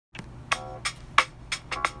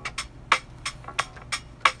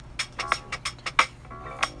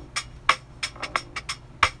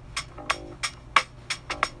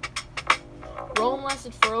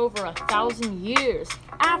for 1,000 years.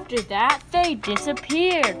 After that, they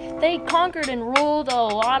disappeared. They conquered and ruled a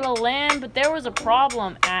lot of land, but there was a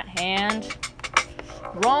problem at hand.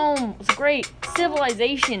 Rome was a great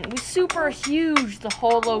civilization. It was super huge, the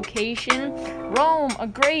whole location. Rome, a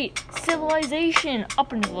great civilization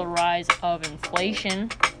up until the rise of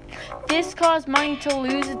inflation. This caused money to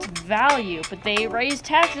lose its value, but they raised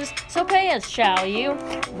taxes, so pay us, shall you?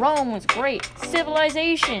 Rome was great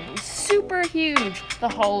civilization. It was super huge, the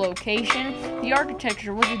whole location. The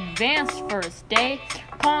architecture was advanced for its day.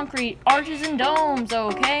 Concrete, arches, and domes,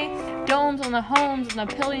 okay? Domes on the homes and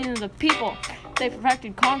the pavilions of the people. They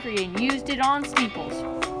perfected concrete and used it on steeples.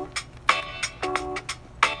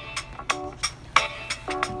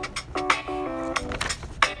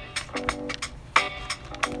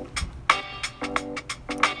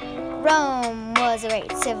 Rome was a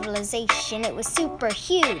great civilization. It was super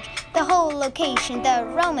huge. The whole location, the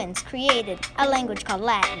Romans created a language called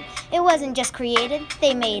Latin. It wasn't just created,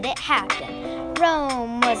 they made it happen.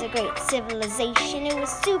 Rome was a great civilization. It was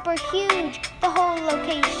super huge, the whole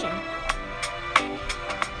location.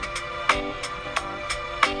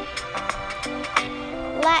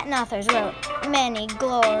 Latin authors wrote many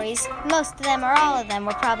glories. Most of them or all of them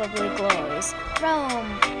were probably glories.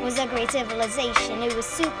 Rome was a great civilization. It was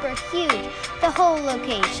super huge. The whole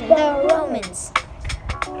location, the Romans.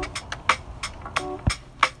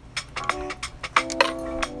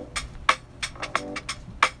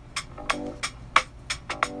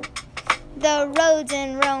 The roads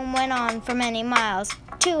in Rome went on for many miles.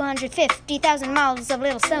 250,000 miles of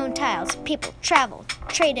little stone tiles. People traveled,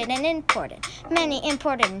 traded, and imported. Many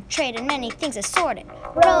imported and traded, many things assorted.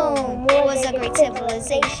 Rome was a great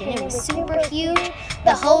civilization. It was super huge,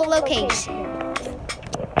 the whole location.